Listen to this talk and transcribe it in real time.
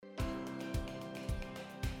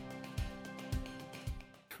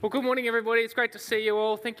Well, good morning, everybody. It's great to see you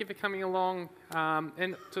all. Thank you for coming along.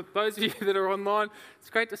 And to those of you that are online, it's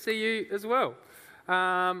great to see you as well.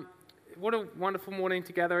 What a wonderful morning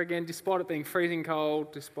together again, despite it being freezing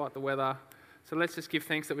cold, despite the weather. So let's just give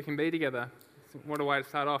thanks that we can be together. What a way to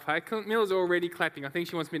start off, hey? Milla's already clapping. I think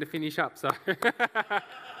she wants me to finish up, so...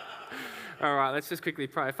 All right, let's just quickly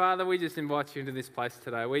pray. Father, we just invite you into this place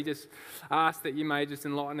today. We just ask that you may just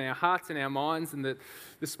enlighten our hearts and our minds, and that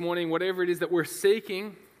this morning, whatever it is that we're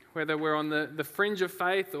seeking, whether we're on the fringe of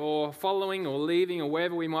faith or following or leaving or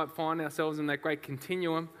wherever we might find ourselves in that great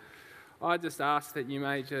continuum, I just ask that you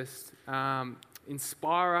may just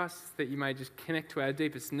inspire us, that you may just connect to our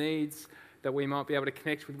deepest needs, that we might be able to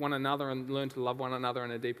connect with one another and learn to love one another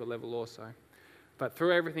on a deeper level also. But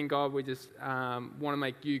through everything, God, we just want to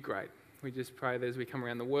make you great. We just pray that as we come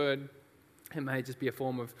around the Word, it may just be a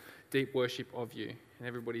form of deep worship of you. And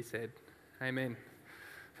everybody said, amen.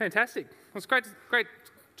 Fantastic. Well, it's great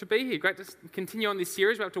to be here. Great to continue on this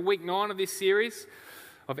series. We're up to week 9 of this series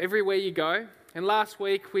of Everywhere You Go. And last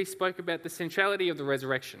week, we spoke about the centrality of the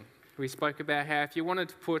resurrection. We spoke about how if you wanted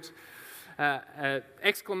to put an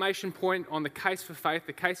exclamation point on the case for faith,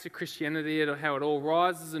 the case for Christianity, how it all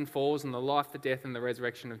rises and falls on the life, the death, and the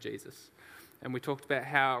resurrection of Jesus. And we talked about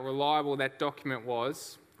how reliable that document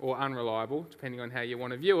was, or unreliable, depending on how you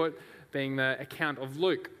want to view it, being the account of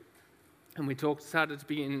Luke. And we started to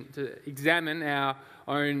begin to examine our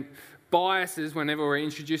own biases whenever we're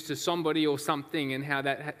introduced to somebody or something, and how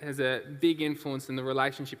that has a big influence in the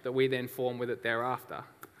relationship that we then form with it thereafter.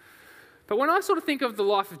 But when I sort of think of the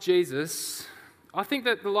life of Jesus, I think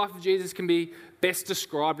that the life of Jesus can be best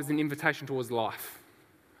described as an invitation towards life.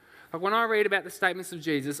 Like when I read about the statements of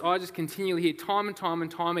Jesus, I just continually hear time and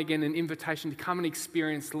time again an invitation to come and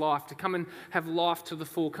experience life, to come and have life to the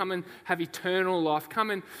full, come and have eternal life,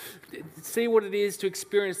 come and see what it is to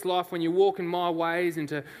experience life when you walk in my ways, and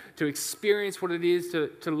to experience what it is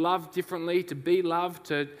to love differently, to be loved,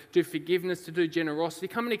 to do forgiveness, to do generosity.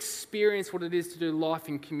 Come and experience what it is to do life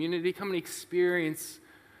in community. Come and experience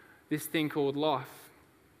this thing called life.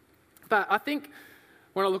 But I think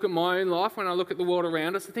when I look at my own life, when I look at the world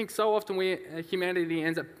around us, I think so often humanity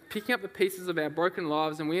ends up picking up the pieces of our broken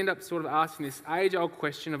lives, and we end up sort of asking this age-old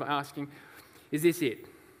question of asking, is this it?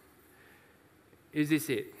 Is this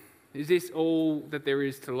it? Is this all that there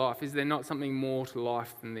is to life? Is there not something more to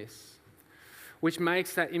life than this? Which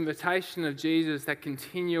makes that invitation of Jesus, that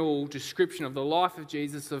continual description of the life of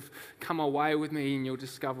Jesus, of come away with me and you'll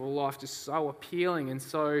discover life, just so appealing and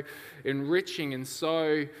so enriching and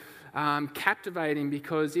so captivating,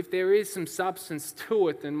 because if there is some substance to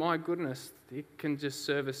it, then my goodness, it can just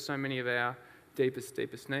service so many of our deepest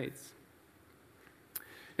needs.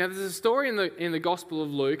 Now, there's a story in the Gospel of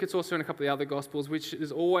Luke, it's also in a couple of the other Gospels, which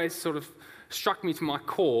has always sort of struck me to my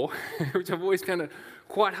core, which I've always found it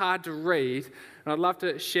quite hard to read, and I'd love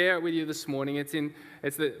to share it with you this morning. It's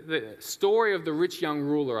the story of the rich young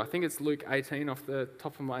ruler. I think it's Luke 18 off the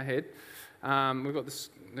top of my head. We've got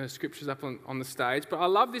the scriptures up on the stage. But I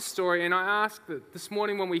love this story, and I ask that this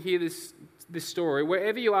morning when we hear this story,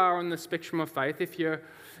 wherever you are on the spectrum of faith, if you're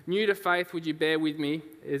new to faith, would you bear with me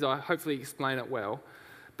as I hopefully explain it well.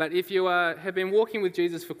 But if you have been walking with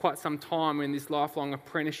Jesus for quite some time in this lifelong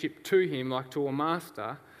apprenticeship to him, like to a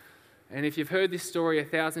master, and if you've heard this story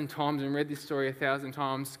 1,000 times and read this story 1,000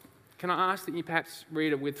 times, can I ask that you perhaps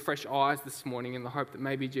read it with fresh eyes this morning in the hope that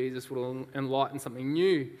maybe Jesus will enlighten something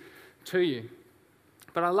new to you.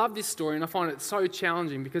 But I love this story, and I find it so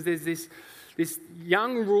challenging because there's this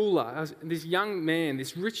young ruler, this young man,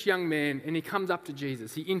 this rich young man, and he comes up to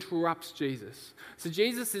Jesus. He interrupts Jesus. So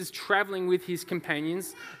Jesus is traveling with his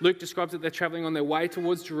companions. Luke describes that they're traveling on their way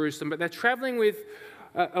towards Jerusalem, but they're traveling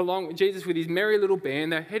along with Jesus with his merry little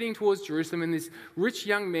band. They're heading towards Jerusalem, and this rich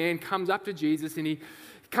young man comes up to Jesus, and he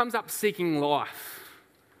comes up seeking life.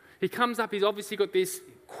 He comes up, he's obviously got this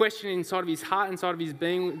question inside of his heart, inside of his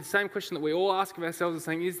being, the same question that we all ask of ourselves, is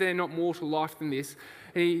saying, is there not more to life than this?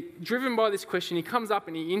 And driven by this question, he comes up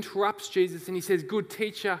and he interrupts Jesus and he says, good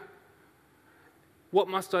teacher, what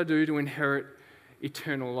must I do to inherit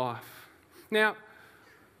eternal life? Now,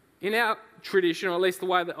 in our tradition, or at least the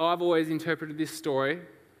way that I've always interpreted this story,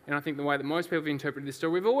 and I think the way that most people have interpreted this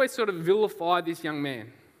story, we've always sort of vilified this young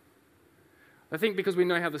man. I think because we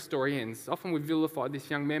know how the story ends. Often we vilify this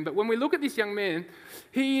young man, but when we look at this young man,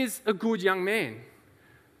 he is a good young man.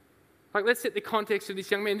 Like, let's set the context of this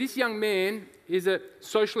young man. This young man is a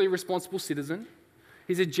socially responsible citizen.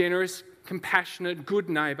 He's a generous, compassionate, good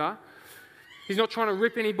neighbour. He's not trying to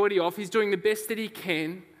rip anybody off. He's doing the best that he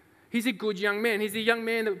can. He's a good young man. He's a young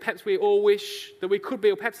man that perhaps we all wish that we could be,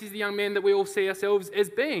 or perhaps he's the young man that we all see ourselves as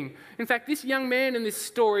being. In fact, this young man in this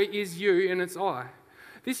story is you and it's I.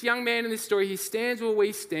 This young man in this story, he stands where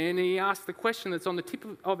we stand and he asks the question that's on the tip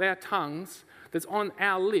of our tongues, that's on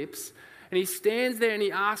our lips. And he stands there and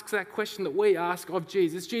he asks that question that we ask of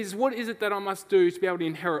Jesus. Jesus, what is it that I must do to be able to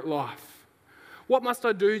inherit life? What must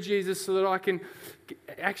I do, Jesus, so that I can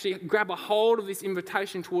actually grab a hold of this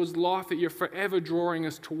invitation towards life that you're forever drawing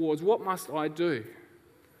us towards? What must I do?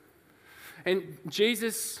 And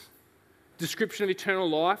Jesus' description of eternal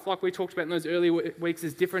life, like we talked about in those early weeks,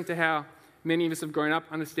 is different to how many of us have grown up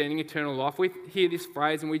understanding eternal life. We hear this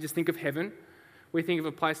phrase and we just think of heaven. We think of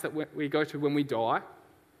a place that we go to when we die.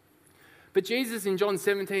 But Jesus in John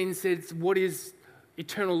 17 says, what is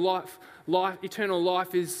eternal life? Eternal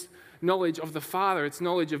life is knowledge of the Father. It's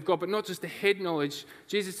knowledge of God, but not just a head knowledge.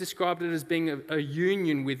 Jesus described it as being a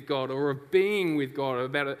union with God, or a being with God, or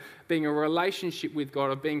about being a relationship with God,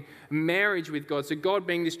 or being marriage with God. So God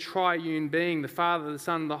being this triune being, the Father, the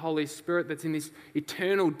Son, and the Holy Spirit, that's in this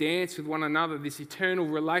eternal dance with one another, this eternal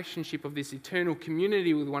relationship of this eternal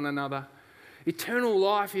community with one another. Eternal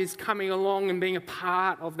life is coming along and being a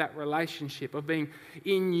part of that relationship, of being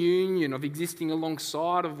in union, of existing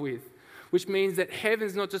alongside of with, which means that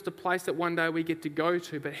heaven's not just a place that one day we get to go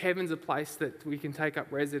to, but heaven's a place that we can take up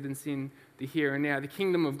residence in the here and now. The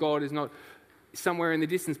kingdom of God is not somewhere in the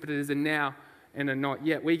distance, but it is a now and a not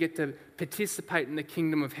yet. We get to participate in the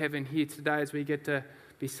kingdom of heaven here today as we get to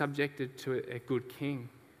be subjected to a good king.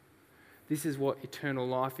 This is what eternal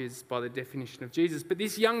life is by the definition of Jesus. But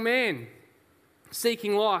this young man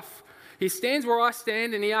seeking life, he stands where I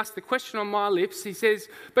stand and he asks the question on my lips. He says,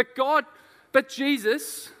 but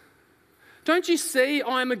Jesus, don't you see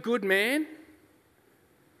I am a good man?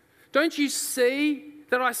 Don't you see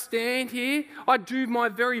that I stand here? I do my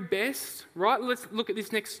very best, right? Let's look at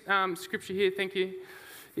this next scripture here. Thank you.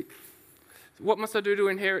 What must I do to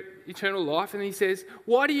inherit eternal life? And he says,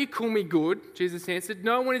 why do you call me good? Jesus answered,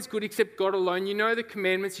 no one is good except God alone. You know the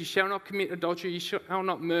commandments. You shall not commit adultery. You shall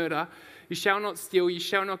not murder. You shall not steal. You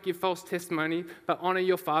shall not give false testimony, but honour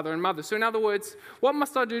your father and mother. So in other words, what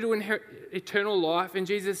must I do to inherit eternal life? And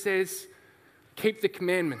Jesus says, keep the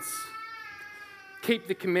commandments. Keep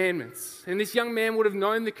the commandments. And this young man would have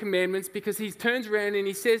known the commandments because he turns around and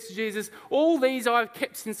he says to Jesus, all these I've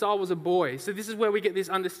kept since I was a boy. So this is where we get this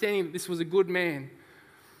understanding that this was a good man.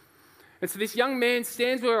 And so this young man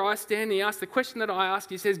stands where I stand and he asks the question that I ask.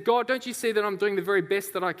 He says, God, don't you see that I'm doing the very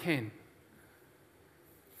best that I can?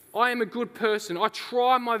 I am a good person. I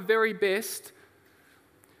try my very best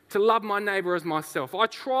to love my neighbour as myself. I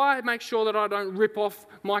try to make sure that I don't rip off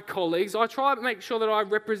my colleagues. I try to make sure that I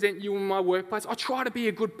represent you in my workplace. I try to be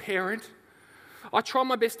a good parent. I try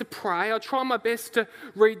my best to pray. I try my best to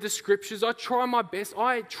read the scriptures. I try my best.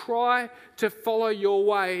 I try to follow your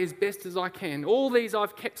way as best as I can. All these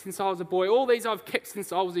I've kept since I was a boy. All these I've kept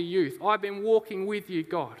since I was a youth. I've been walking with you,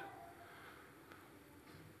 God.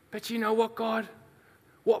 But you know what, God?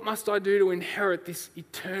 What must I do to inherit this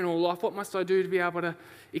eternal life? What must I do to be able to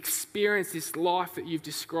experience this life that you've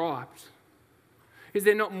described? Is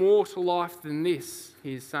there not more to life than this,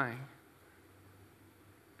 he is saying.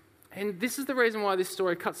 And this is the reason why this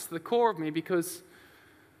story cuts to the core of me, because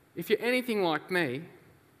if you're anything like me,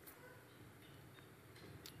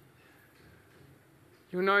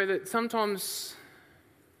 you'll know that sometimes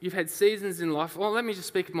you've had seasons in life. Well, let me just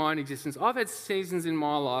speak of my own existence. I've had seasons in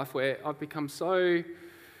my life where I've become so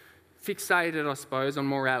fixated, I suppose, on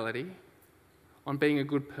morality, on being a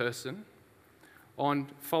good person, on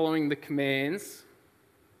following the commands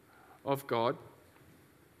of God.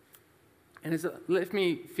 And it's left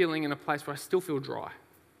me feeling in a place where I still feel dry.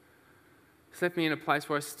 It's left me in a place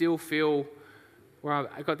where I still feel, where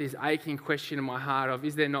I've got this aching question in my heart of,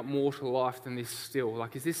 is there not more to life than this still?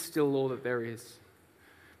 Like, is this still all that there is?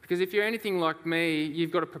 Because if you're anything like me, you've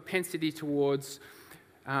got a propensity towards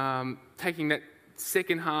taking that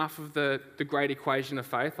second half of the great equation of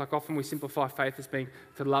faith. Like, often we simplify faith as being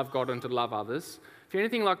to love God and to love others. If you're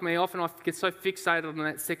anything like me, often I get so fixated on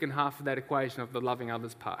that second half of that equation of the loving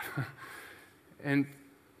others part. And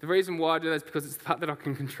the reason why I do that is because it's the part that I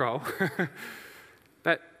can control.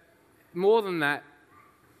 But more than that,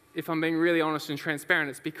 if I'm being really honest and transparent,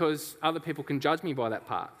 it's because other people can judge me by that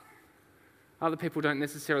part. Other people don't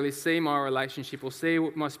necessarily see my relationship or see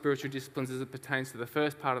my spiritual disciplines as it pertains to the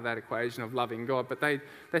first part of that equation of loving God, but they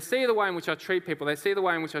see the way in which I treat people. They see the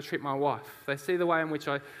way in which I treat my wife. They see the way in which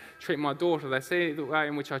I treat my daughter. They see the way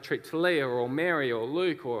in which I treat Talia or Mary or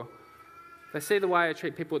Luke, or they see the way I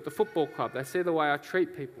treat people at the football club. They see the way I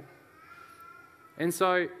treat people. And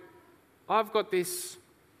so I've got this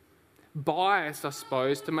bias, I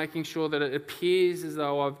suppose, to making sure that it appears as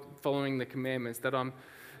though I'm following the commandments, that I'm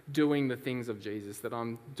doing the things of Jesus, that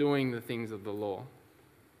I'm doing the things of the law.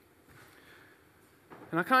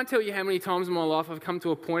 And I can't tell you how many times in my life I've come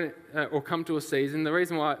to a point or come to a season. The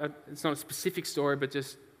reason why it's not a specific story, but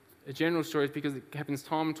just a general story, is because it happens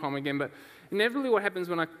time and time again. But inevitably what happens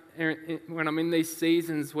when I'm in these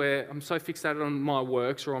seasons where I'm so fixated on my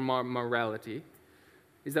works or on my morality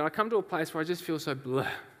is that I come to a place where I just feel so blah.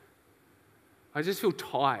 I just feel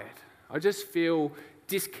tired. I just feel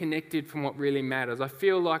disconnected from what really matters. I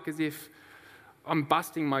feel like as if I'm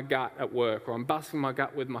busting my gut at work, or I'm busting my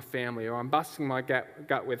gut with my family, or I'm busting my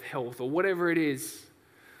gut with health, or whatever it is.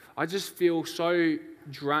 I just feel so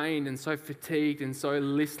drained and so fatigued and so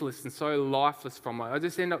listless and so lifeless from it. I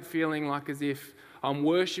just end up feeling like as if I'm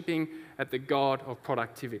worshipping at the God of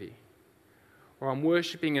productivity. Or I'm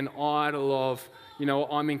worshipping an idol of,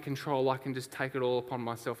 I'm in control, I can just take it all upon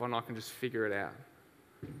myself and I can just figure it out.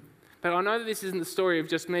 But I know that this isn't the story of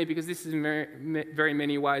just me, because this is in very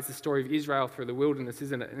many ways the story of Israel through the wilderness,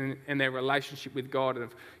 isn't it? And their relationship with God, and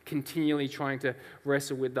of continually trying to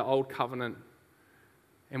wrestle with the old covenant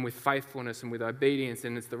and with faithfulness and with obedience.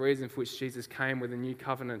 And it's the reason for which Jesus came with a new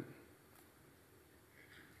covenant.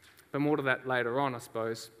 But more to that later on, I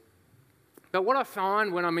suppose. But what I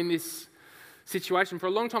find when I'm in this situation, for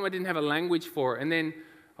a long time I didn't have a language for it. And then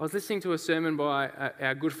I was listening to a sermon by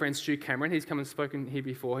our good friend Stu Cameron. He's come and spoken here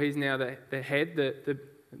before. He's now the head, the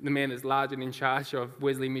man that's large and in charge of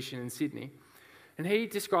Wesley Mission in Sydney. And he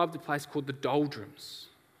described a place called the Doldrums.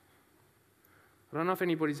 I don't know if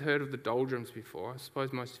anybody's heard of the Doldrums before. I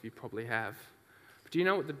suppose most of you probably have. But do you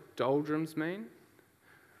know what the Doldrums mean?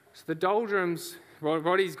 So the Doldrums,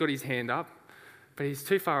 Roddy's got his hand up, but he's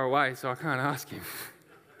too far away, so I can't ask him.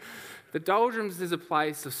 The Doldrums is a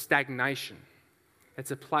place of stagnation. It's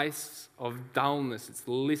a place of dullness, it's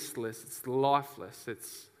listless, it's lifeless,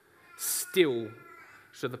 it's still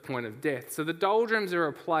to the point of death. So the Doldrums are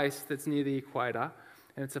a place that's near the equator,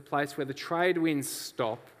 and it's a place where the trade winds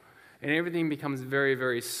stop and everything becomes very,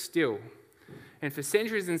 very still. And for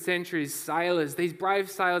centuries and centuries, sailors, these brave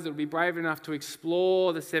sailors that would be brave enough to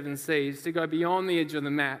explore the seven seas, to go beyond the edge of the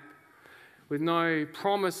map with no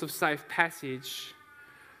promise of safe passage,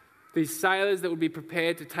 these sailors that would be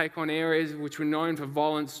prepared to take on areas which were known for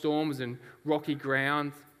violent storms and rocky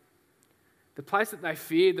ground, the place that they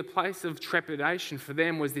feared, the place of trepidation for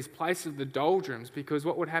them, was this place of the Doldrums, because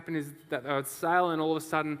what would happen is that they would sail and all of a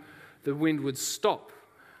sudden the wind would stop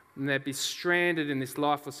and they'd be stranded in this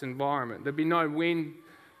lifeless environment. There'd be no wind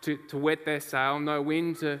to wet their sail, no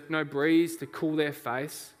breeze to cool their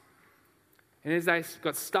face. And as they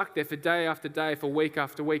got stuck there for day after day, for week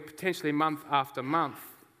after week, potentially month after month,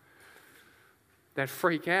 they'd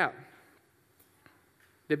freak out.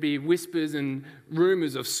 There'd be whispers and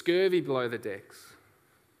rumours of scurvy below the decks.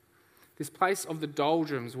 This place of the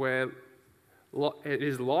Doldrums where it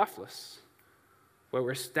is lifeless, where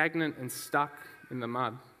we're stagnant and stuck in the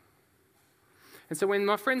mud. And so when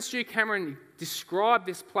my friend Stu Cameron described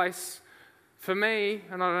this place for me,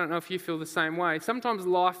 and I don't know if you feel the same way, sometimes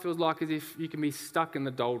life feels like as if you can be stuck in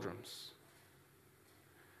the doldrums.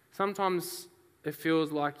 Sometimes it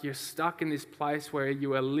feels like you're stuck in this place where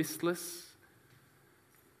you are listless,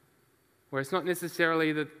 where it's not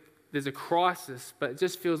necessarily that there's a crisis, but it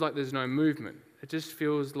just feels like there's no movement. It just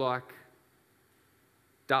feels like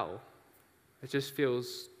dull. It just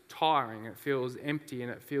feels tiring. It feels empty,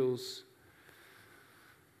 and it feels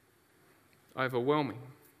overwhelming.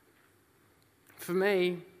 For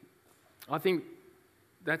me, I think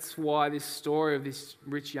that's why this story of this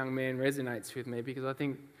rich young man resonates with me, because I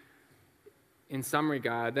think in some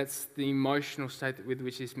regard, that's the emotional state with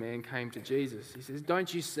which this man came to Jesus. He says,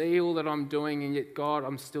 "Don't you see all that I'm doing? And yet, God,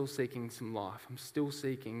 I'm still seeking some life. I'm still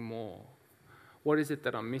seeking more. What is it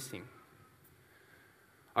that I'm missing?"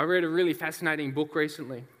 I read a really fascinating book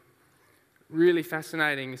recently. Really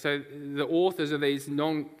fascinating. So the authors are these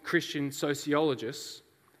non-Christian sociologists,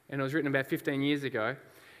 and it was written about 15 years ago,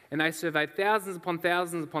 and they surveyed thousands upon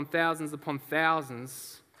thousands upon thousands upon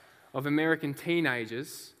thousands of American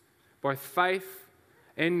teenagers, both faith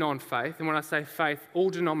and non-faith. And when I say faith, all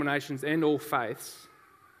denominations and all faiths.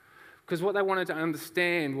 Because what they wanted to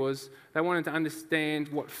understand was, they wanted to understand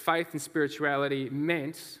what faith and spirituality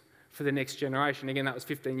meant for the next generation. Again, that was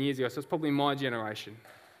 15 years ago, so it's probably my generation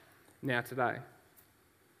now today.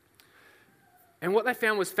 And what they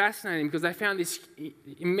found was fascinating, because they found this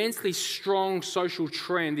immensely strong social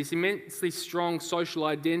trend, this immensely strong social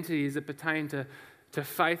identity as it pertained to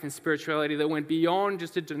faith and spirituality that went beyond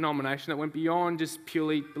just a denomination, that went beyond just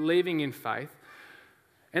purely believing in faith.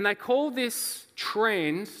 And they called this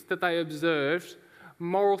trend that they observed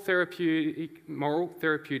moral therapeutic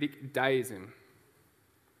deism.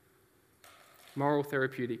 Moral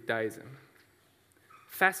therapeutic deism.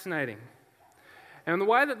 Fascinating. And the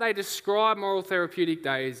way that they describe moral therapeutic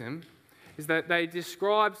deism is that they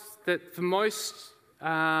describe that for most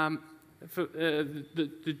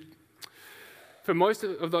for most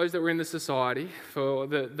of those that were in the society, for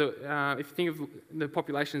if you think of the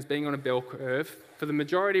population as being on a bell curve, for the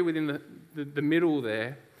majority within the middle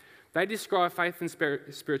there, they describe faith and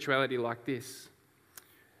spirituality like this: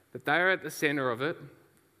 that they are at the centre of it,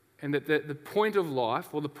 and that the point of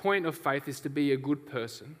life, or the point of faith, is to be a good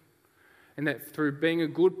person. And that through being a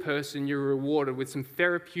good person, you're rewarded with some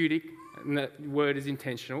therapeutic, and that word is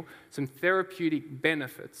intentional, some therapeutic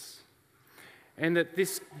benefits. And that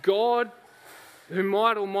this God, who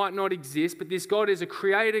might or might not exist, but this God is a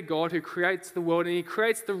creator God who creates the world, and he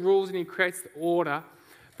creates the rules and he creates the order,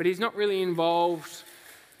 but he's not really involved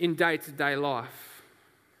in day-to-day life.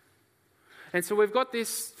 And so we've got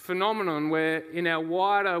this phenomenon where in our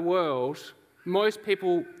wider world, most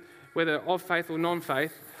people, whether of faith or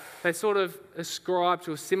non-faith, they sort of ascribe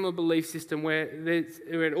to a similar belief system where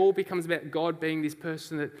it all becomes about God being this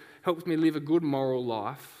person that helps me live a good moral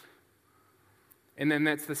life. And then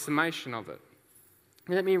that's the summation of it.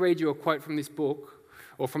 Let me read you a quote from this book,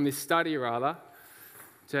 or from this study rather,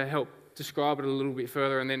 to help describe it a little bit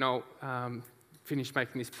further, and then I'll finish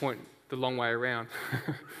making this point the long way around.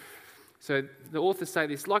 So the authors say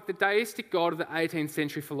this: like the deistic God of the 18th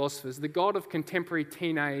century philosophers, the God of contemporary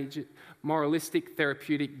teenage moralistic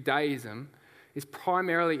therapeutic deism is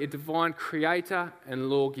primarily a divine creator and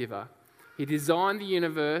lawgiver. He designed the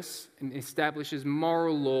universe and establishes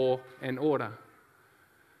moral law and order.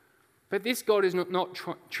 But this God is not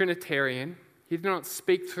Trinitarian. He did not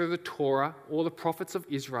speak through the Torah or the prophets of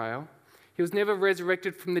Israel. He was never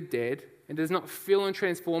resurrected from the dead and does not fill and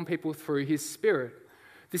transform people through his Spirit.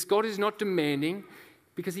 This God is not demanding,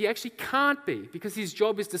 because he actually can't be, because his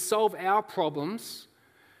job is to solve our problems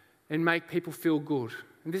and make people feel good.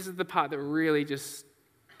 And this is the part that really just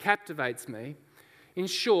captivates me. In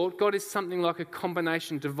short, God is something like a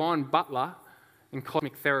combination divine butler and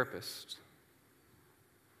cosmic therapist.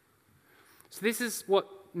 So this is what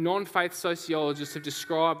non-faith sociologists have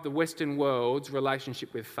described the Western world's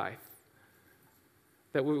relationship with faith.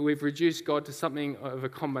 That we've reduced God to something of a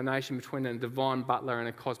combination between a divine butler and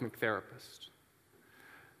a cosmic therapist,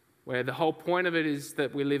 where the whole point of it is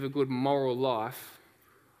that we live a good moral life,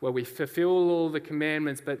 where we fulfill all the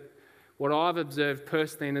commandments, but what I've observed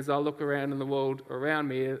personally, and as I look around in the world around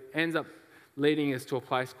me, it ends up leading us to a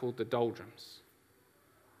place called the doldrums.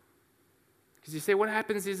 Because you see, what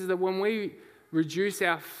happens is that when we reduce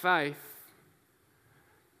our faith,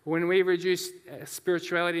 when we reduce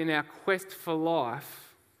spirituality in our quest for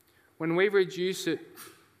life, when we reduce it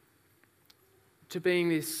to being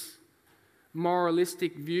this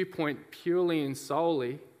moralistic viewpoint purely and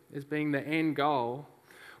solely as being the end goal,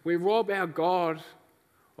 we rob our God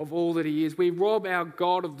of all that he is. We rob our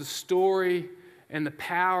God of the story and the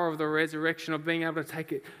power of the resurrection, of being able to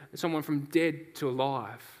take someone from dead to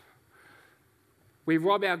alive. We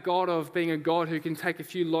rob our God of being a God who can take a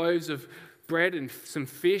few loaves of bread and some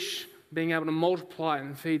fish, being able to multiply it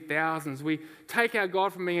and feed thousands. We take our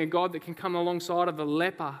God from being a God that can come alongside of a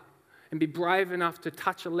leper and be brave enough to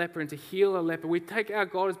touch a leper and to heal a leper. We take our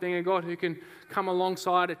God as being a God who can come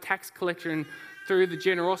alongside a tax collector and through the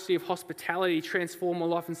generosity of hospitality transform a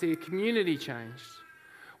life and see a community changed.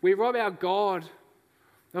 We rob our God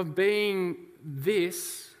of being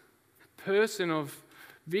this person of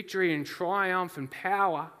victory and triumph and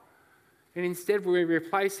power, and instead we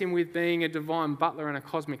replace him with being a divine butler and a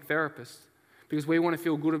cosmic therapist, because we want to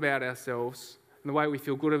feel good about ourselves, and the way we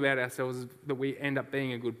feel good about ourselves is that we end up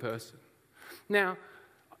being a good person. Now,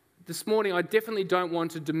 this morning I definitely don't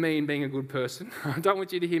want to demean being a good person. I don't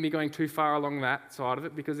want you to hear me going too far along that side of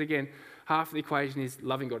it, because again, half of the equation is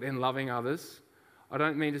loving God and loving others. I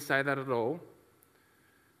don't mean to say that at all,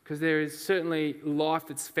 because there is certainly life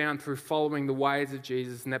that's found through following the ways of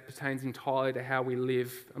Jesus, and that pertains entirely to how we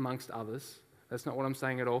live amongst others. That's not what I'm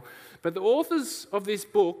saying at all. But the authors of this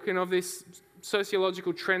book and of this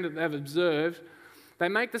sociological trend that they've observed, they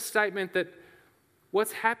make the statement that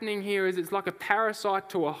what's happening here is it's like a parasite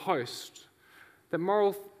to a host. That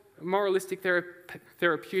moralistic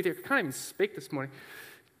therapeutic, I can't even speak this morning,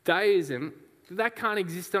 deism, that can't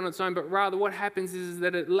exist on its own, but rather what happens is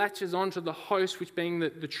that it latches onto the host, which being the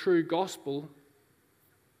true gospel.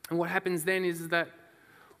 And what happens then is that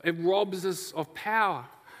it robs us of power.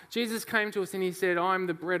 Jesus came to us and he said, I'm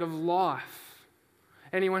the bread of life.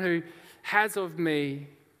 Anyone who has of me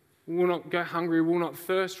will not go hungry, will not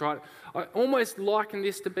thirst, right? I almost liken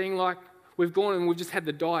this to being like we've gone and we've just had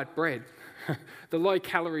the diet bread, the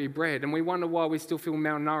low-calorie bread, and we wonder why we still feel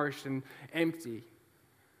malnourished and empty,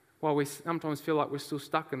 while we sometimes feel like we're still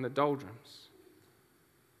stuck in the doldrums.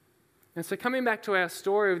 And so coming back to our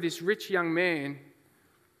story of this rich young man,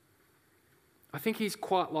 I think he's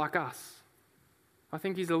quite like us. I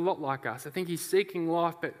think he's a lot like us. I think he's seeking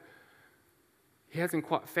life, but he hasn't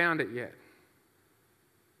quite found it yet.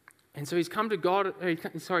 And so he's come to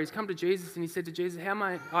Jesus, and he said to Jesus, how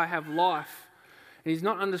may I have life? And he's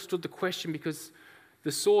not understood the question, because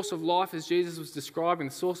the source of life, as Jesus was describing,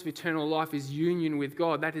 the source of eternal life is union with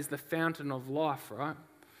God. That is the fountain of life, right?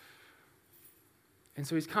 And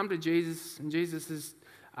so he's come to Jesus, and Jesus has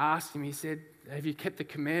asked him, he said, have you kept the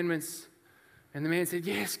commandments? And the man said,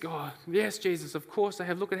 yes, God. Yes, Jesus, of course I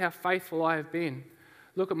have. Look at how faithful I have been.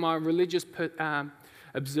 Look at my religious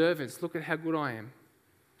observance. Look at how good I am.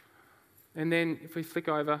 And then if we flick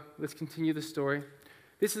over, let's continue the story.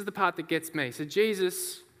 This is the part that gets me. So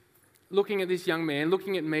Jesus, looking at this young man,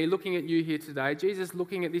 looking at me, looking at you here today, Jesus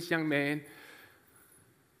looking at this young man,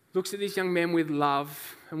 looks at this young man with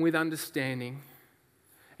love and with understanding.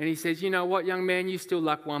 And he says, you know what, young man, you still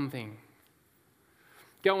lack one thing.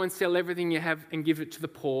 Go and sell everything you have and give it to the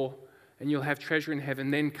poor, and you'll have treasure in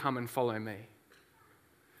heaven. Then come and follow me.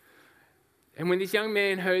 And when this young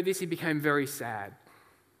man heard this, he became very sad,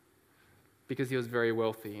 because he was very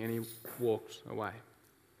wealthy, and he walked away.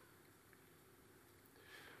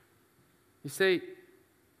 You see,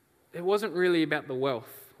 it wasn't really about the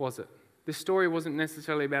wealth, was it? This story wasn't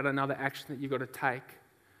necessarily about another action that you've got to take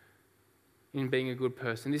in being a good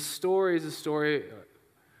person. This story is a story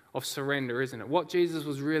of surrender, isn't it? What Jesus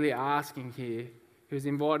was really asking here, he was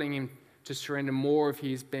inviting him to surrender more of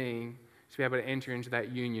his being to be able to enter into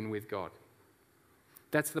that union with God.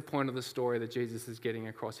 That's the point of the story that Jesus is getting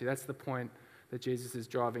across here. That's the point that Jesus is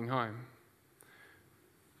driving home.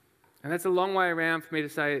 And that's a long way around for me to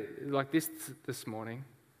say like this morning.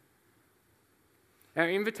 Our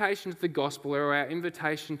invitation to the gospel, or our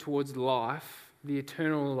invitation towards life, the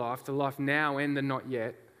eternal life, the life now and the not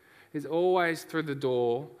yet, is always through the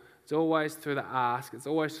door. It's always through the ask. It's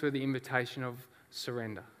always through the invitation of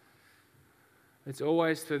surrender. It's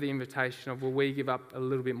always through the invitation of, will we give up a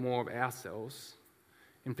little bit more of ourselves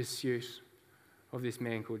in pursuit of this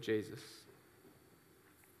man called Jesus.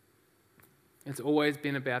 It's always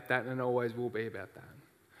been about that, and it always will be about that.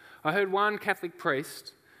 I heard one Catholic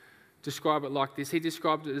priest describe it like this. He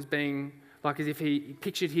described it as being like as if he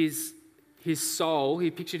pictured his soul,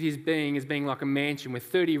 he pictured his being as being like a mansion with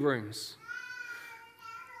 30 rooms.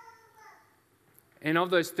 And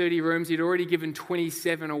of those 30 rooms, he'd already given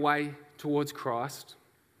 27 away towards Christ.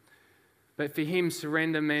 But for him,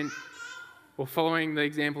 surrender meant, or following the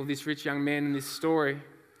example of this rich young man in this story,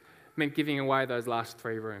 meant giving away those last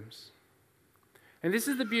 3 rooms. And this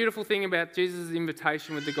is the beautiful thing about Jesus'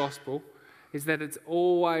 invitation with the gospel, is that it's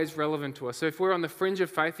always relevant to us. So if we're on the fringe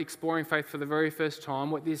of faith, exploring faith for the very first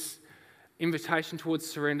time, what this invitation towards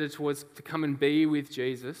surrender, towards to come and be with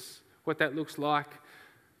Jesus, what that looks like,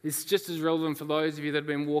 is just as relevant for those of you that have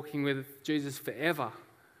been walking with Jesus forever.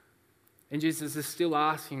 And Jesus is still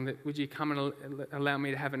asking that, would you come and allow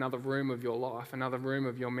me to have another room of your life, another room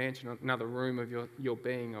of your mansion, another room of your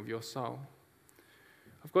being, of your soul.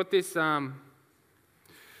 I've got this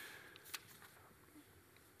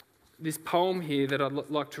this poem here that I'd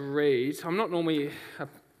like to read. I'm not normally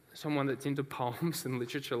someone that's into poems and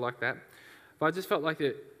literature like that, but I just felt like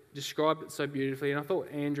it described it so beautifully, and I thought,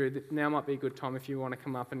 Andrew, that now might be a good time if you want to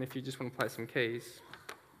come up and if you just want to play some keys.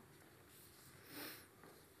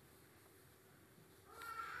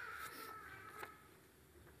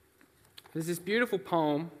 There's this beautiful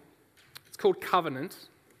poem. It's called Covenant.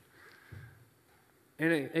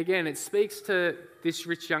 And it speaks to this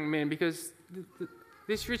rich young man, because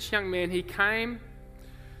this rich young man, he came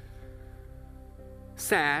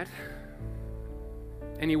sad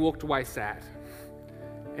and he walked away sad.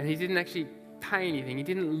 And he didn't actually pay anything. He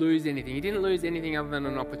didn't lose anything. He didn't lose anything other than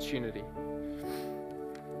an opportunity.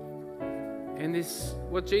 And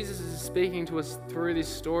what Jesus is speaking to us through this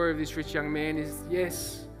story of this rich young man is,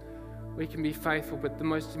 yes, we can be faithful, but the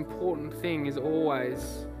most important thing is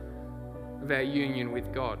always of our union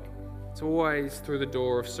with God. It's always through the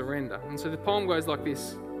door of surrender. And so the poem goes like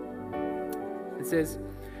this. It says,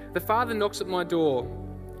 "The father knocks at my door,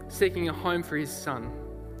 seeking a home for his son.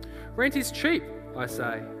 Rent is cheap, I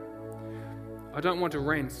say. I don't want to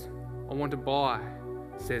rent, I want to buy,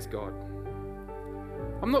 says God.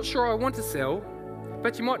 I'm not sure I want to sell,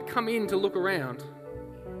 but you might come in to look around.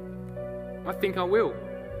 I think I will,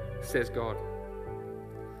 says God.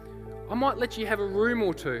 I might let you have a room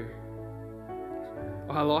or 2.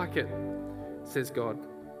 I like it, says God.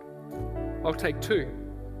 I'll take 2.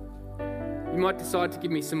 You might decide to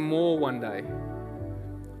give me some more one day.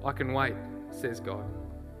 I can wait, says God.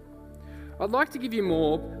 I'd like to give you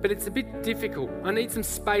more, but it's a bit difficult. I need some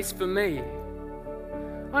space for me.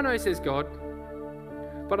 I know, says God,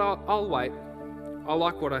 but I'll wait. I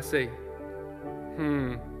like what I see.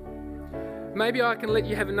 Maybe I can let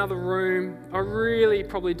you have another room. I really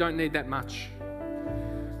probably don't need that much.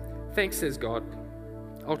 Thanks, says God.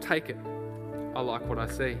 I'll take it. I like what I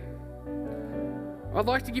see. I'd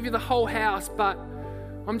like to give you the whole house, but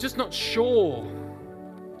I'm just not sure.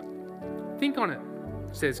 Think on it,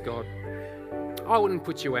 says God. I wouldn't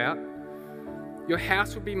put you out. Your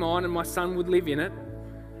house would be mine and my son would live in it.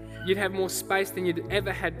 You'd have more space than you'd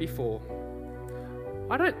ever had before.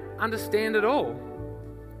 I don't understand at all.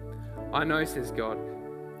 I know, says God,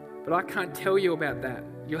 but I can't tell you about that.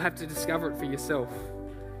 You'll have to discover it for yourself.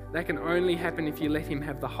 That can only happen if you let him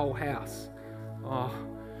have the whole house. Oh,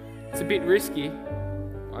 it's a bit risky,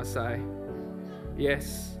 I say.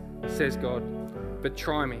 Yes, says God, but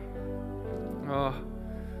try me. Oh,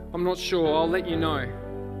 I'm not sure. I'll let you know.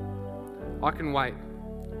 I can wait,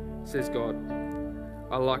 says God.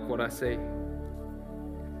 I like what I see.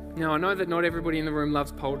 Now, I know that not everybody in the room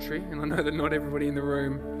loves poetry, and I know that not everybody in the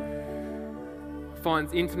room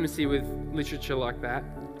finds intimacy with literature like that,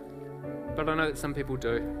 but I know that some people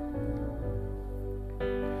do.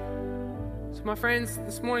 So my friends,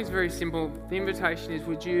 this morning's very simple. The invitation is,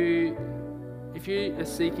 if you are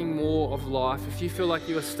seeking more of life, if you feel like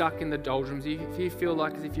you are stuck in the doldrums, if you feel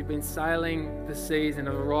like as if you've been sailing the seas and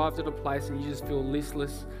have arrived at a place and you just feel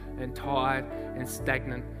listless and tired and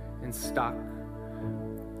stagnant and stuck,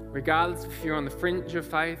 regardless if you're on the fringe of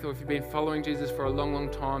faith or if you've been following Jesus for a long, long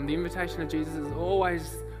time, the invitation of Jesus is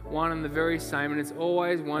always one and the very same, and it's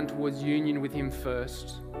always one towards union with him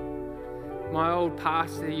first. My old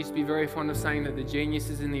pastor used to be very fond of saying that the genius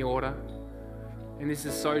is in the order, and this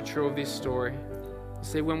is so true of this story. You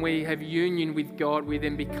see, when we have union with God, we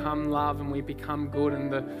then become love and we become good,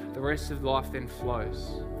 and the rest of life then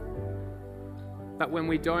flows. But when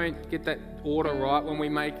we don't get that order right, when we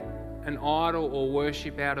make an idol or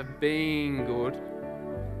worship out of being good,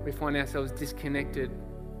 we find ourselves disconnected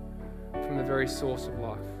from the very source of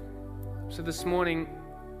life. So this morning,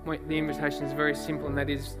 the invitation is very simple, and that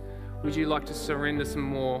is, would you like to surrender some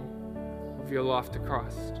more of your life to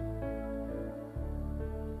Christ?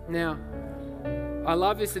 Now, I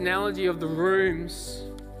love this analogy of the rooms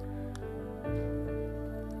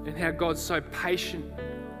and how God's so patient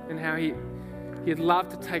and how He'd love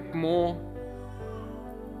to take more,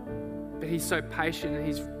 but He's so patient and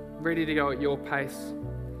He's ready to go at your pace.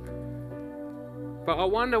 But I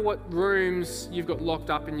wonder what rooms you've got locked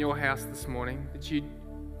up in your house this morning that you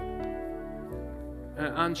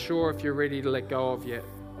are unsure if you're ready to let go of yet.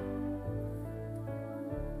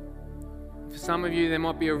 For some of you, there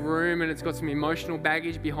might be a room and it's got some emotional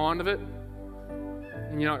baggage behind of it,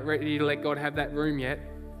 and you're not ready to let God have that room yet.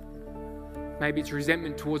 Maybe it's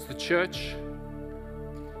resentment towards the church,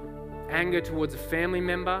 anger towards a family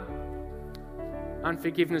member,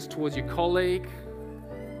 unforgiveness towards your colleague,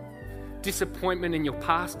 disappointment in your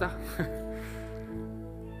pastor.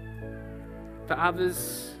 For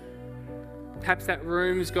others, perhaps that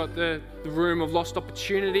room's got the room of lost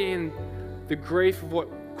opportunity and the grief of what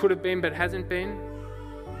could have been but hasn't been.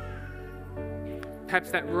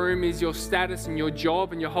 Perhaps that room is your status and your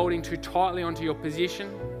job and you're holding too tightly onto your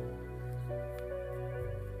position.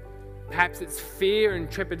 Perhaps it's fear and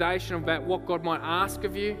trepidation about what God might ask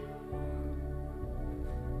of you.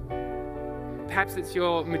 Perhaps it's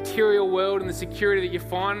your material world and the security that you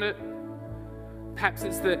find it. Perhaps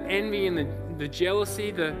it's the envy and the jealousy,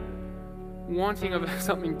 the wanting of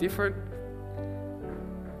something different.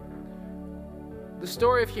 The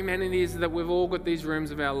story of humanity is that we've all got these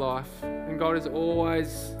rooms of our life, and God is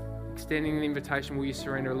always extending an invitation, will you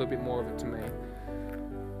surrender a little bit more of it to me?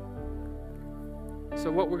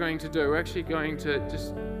 So what we're going to do, we're actually going to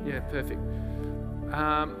perfect.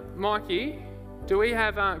 Mikey, do we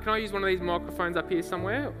have, can I use one of these microphones up here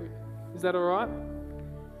somewhere? Is that all right?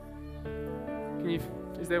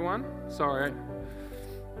 Is there one? Sorry.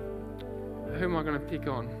 Who am I going to pick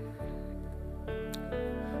on?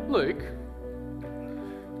 Luke,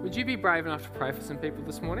 would you be brave enough to pray for some people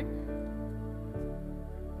this morning?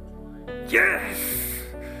 Yes!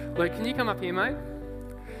 Luke, can you come up here, mate?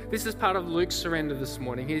 This is part of Luke's surrender this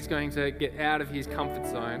morning. He's going to get out of his comfort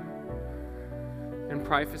zone and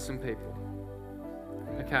pray for some people.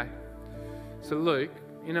 Okay. So Luke,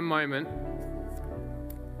 in a moment,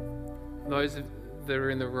 those that are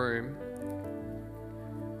in the room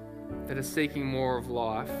that are seeking more of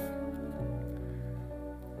life,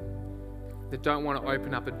 that don't want to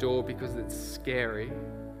open up a door because it's scary,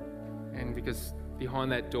 and because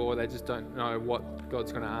behind that door they just don't know what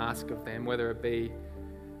God's going to ask of them, whether it be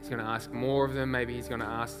he's going to ask more of them. Maybe he's going to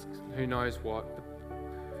ask who knows what.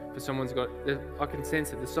 But I can sense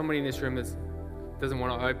that there's somebody in this room that doesn't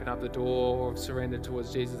want to open up the door or surrender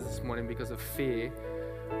towards Jesus this morning because of fear.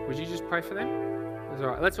 Would you just pray for them? That's all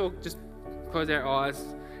right. Let's all just close our eyes.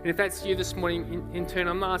 And if that's you this morning, in turn,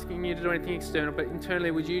 I'm not asking you to do anything external, but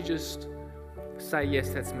internally, would you just say, yes,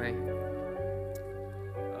 that's me?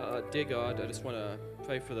 Dear God, I just want to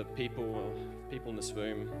pray for the people in this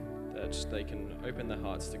room, that they can open their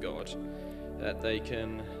hearts to God, that they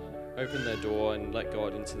can open their door and let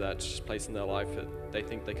God into that place in their life that they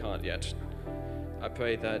think they can't yet. I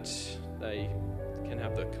pray that they can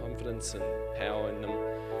have the confidence and power in them,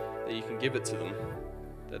 that you can give it to them,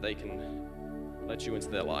 that they can let you into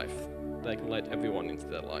their life, they can let everyone into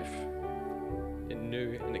their life in a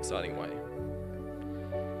new and exciting way.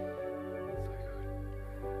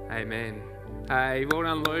 Amen. Hey, well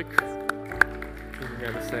done, Luke. You can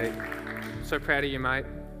grab a seat. I'm so proud of you, mate.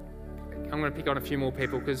 I'm going to pick on a few more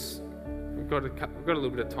people because we've got a little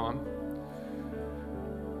bit of time.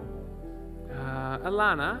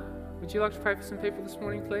 Alana, would you like to pray for some people this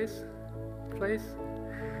morning, please? Please?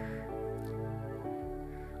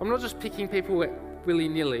 I'm not just picking people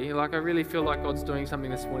willy-nilly. I really feel like God's doing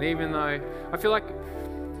something this morning, even though I feel like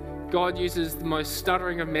God uses the most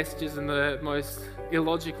stuttering of messages and the most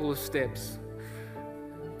illogical of steps.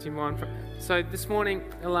 Do you mind? So this morning,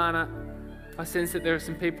 Alana, I sense that there are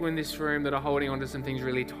some people in this room that are holding on to some things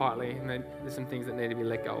really tightly, and there's some things that need to be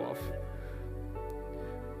let go of.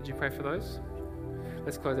 Would you pray for those?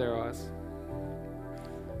 Let's close our eyes.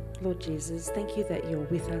 Lord Jesus, thank you that you're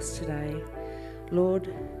with us today.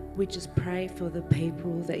 Lord, we just pray for the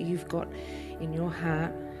people that you've got in your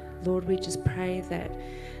heart. Lord, we just pray that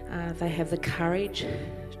they have the courage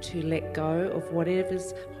to let go of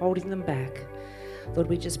whatever's holding them back. Lord,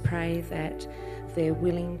 we just pray that they're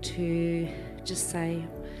willing to just say,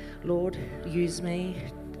 Lord, use me.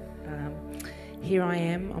 Here I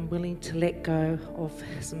am. I'm willing to let go of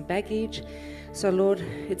some baggage. So, Lord,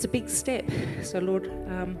 it's a big step. So, Lord,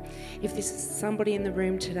 if there's somebody in the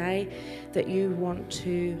room today that you want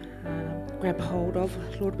to grab hold of,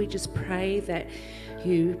 Lord, we just pray that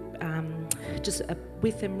you just are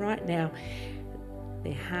with them right now.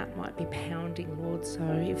 Their heart might be pounding, Lord. So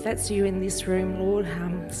if that's you in this room, Lord,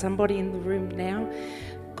 somebody in the room now,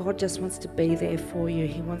 God just wants to be there for you.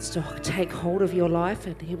 He wants to take hold of your life,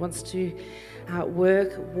 and he wants to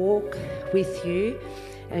walk with you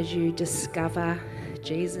as you discover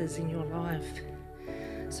Jesus in your life.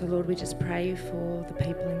 So, Lord, we just pray for the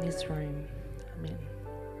people in this room. Amen.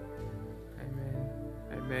 Amen.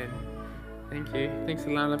 Amen. Thank you. Thanks,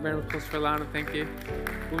 Alana. Round of applause for Alana. Thank you.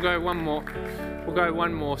 We'll go one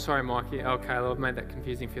more. Sorry, Mikey. Oh, Caleb, I've made that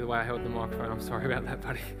confusing for you the way I held the microphone. I'm sorry about that,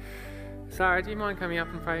 buddy. Sarah, do you mind coming up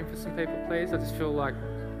and praying for some people, please? I just feel like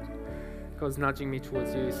God's nudging me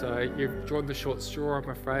towards you, so you've drawn the short straw, I'm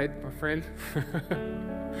afraid, my friend.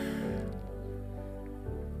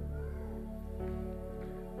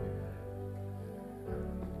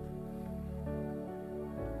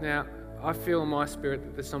 Now, I feel in my spirit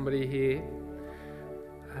that there's somebody here,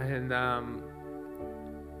 and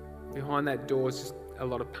behind that door is just a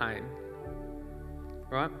lot of pain,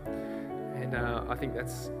 right? And I think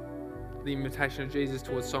that's the invitation of Jesus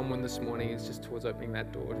towards someone this morning, is just towards opening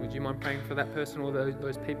that door. Would you mind praying for that person or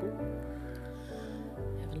those people?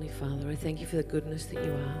 Heavenly Father, I thank you for the goodness that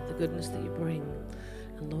you are, the goodness that you bring.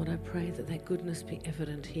 And Lord, I pray that that goodness be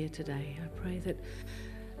evident here today. I pray that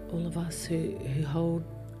all of us who hold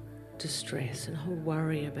distress and hold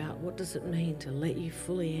worry about what does it mean to let you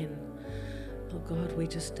fully in, oh God, we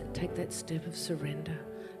just take that step of surrender,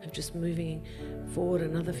 of just moving forward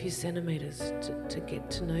another few centimetres to get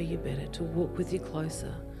to know you better, to walk with you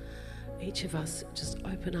closer. Each of us just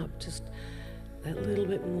open up just that little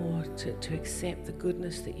bit more to accept the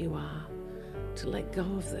goodness that you are, to let go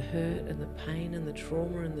of the hurt and the pain and the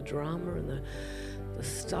trauma and the drama and the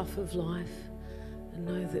stuff of life, and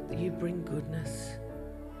know that you bring goodness.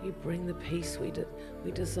 You bring the peace we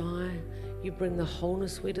desire. You bring the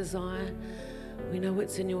wholeness we desire. We know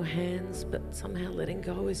it's in your hands, but somehow letting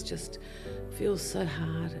go is just feels so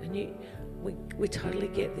hard. And we totally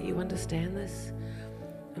get that you understand this.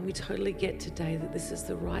 And we totally get today that this is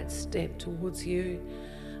the right step towards you.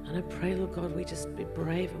 And I pray, Lord God, we just be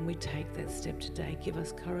brave and we take that step today. Give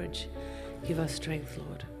us courage. Give us strength,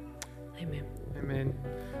 Lord. Amen. Amen.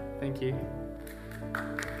 Thank you.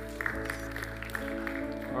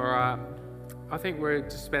 All right. I think we're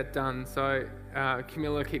just about done. So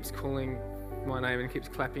Camilla keeps calling my name and keeps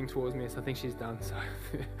clapping towards me, so I think she's done. So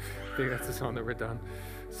I think that's a sign that we're done.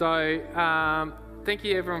 So thank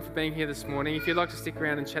you everyone for being here this morning. If you'd like to stick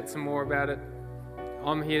around and chat some more about it,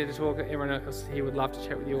 I'm here to talk. Everyone else here would love to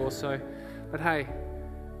chat with you also. But hey,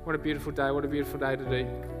 what a beautiful day. What a beautiful day to do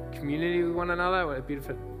community with one another. What a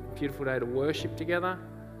beautiful day to worship together.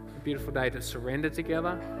 A beautiful day to surrender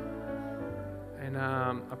together. And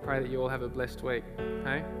I pray that you all have a blessed week.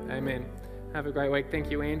 Hey? Amen. Have a great week. Thank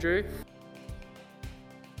you, Andrew.